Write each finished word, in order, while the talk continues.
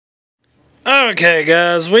Okay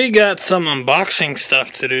guys, we got some unboxing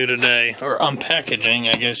stuff to do today, or unpackaging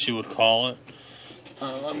I guess you would call it.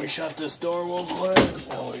 Let me shut this door real quick.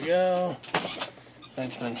 There we go.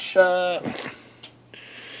 It's been shut.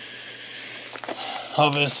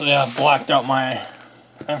 Obviously I've blacked out my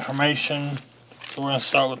information, so we're going to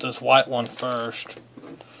start with this white one first.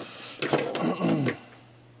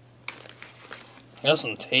 This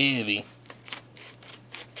one's heavy.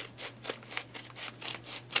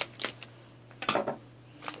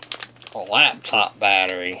 A laptop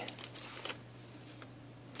battery.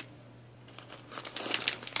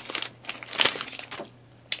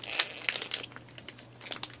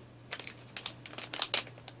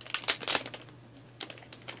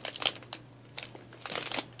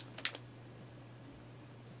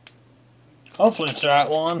 Hopefully it's the right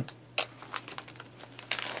one.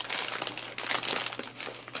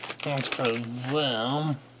 That's for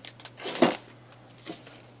them.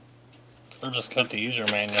 Or just cut the user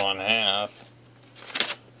manual in half.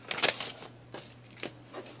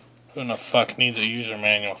 Who the fuck needs a user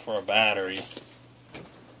manual for a battery?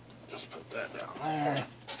 Just put that down there.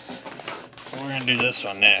 We're gonna do this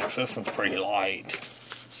one next. This one's pretty light.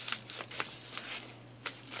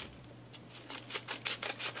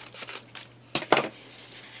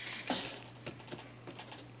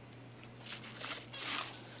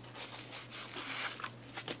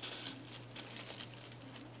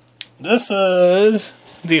 This is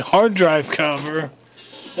the hard drive cover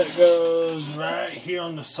that goes right here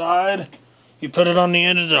on the side. You put it on the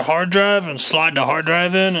end of the hard drive and slide the hard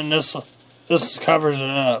drive in, and this covers it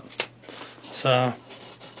up. So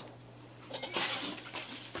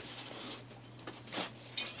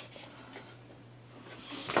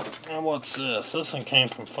and what's this? This one came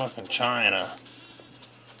from fucking China.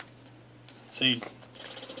 See,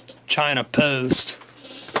 China Post.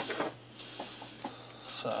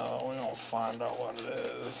 So we're gonna find out what it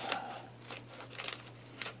is.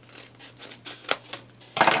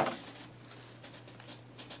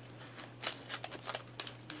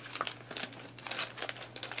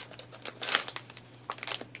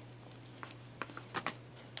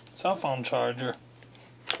 Cell phone charger.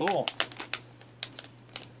 Cool.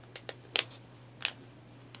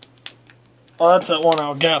 Oh, that's that one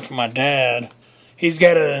I got from my dad. He's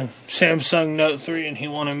got a Samsung Note 3 and he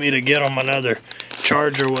wanted me to get him another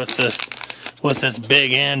charger with this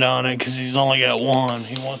big end on it because he's only got one.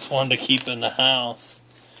 He wants one to keep in the house.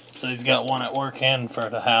 So he's got one at work and for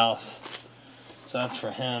the house. So that's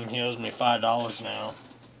for him. He owes me $5 now.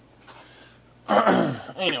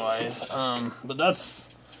 Anyways, but that's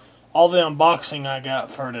all the unboxing I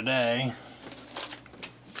got for today.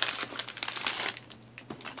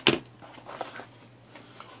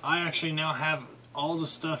 I actually now have all the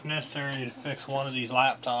stuff necessary to fix one of these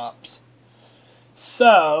laptops.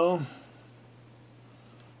 So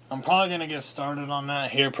I'm probably gonna get started on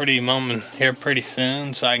that here pretty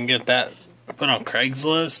soon, so I can get that put on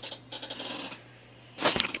Craigslist,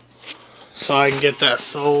 so I can get that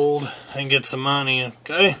sold and get some money.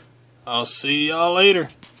 Okay, I'll see y'all later.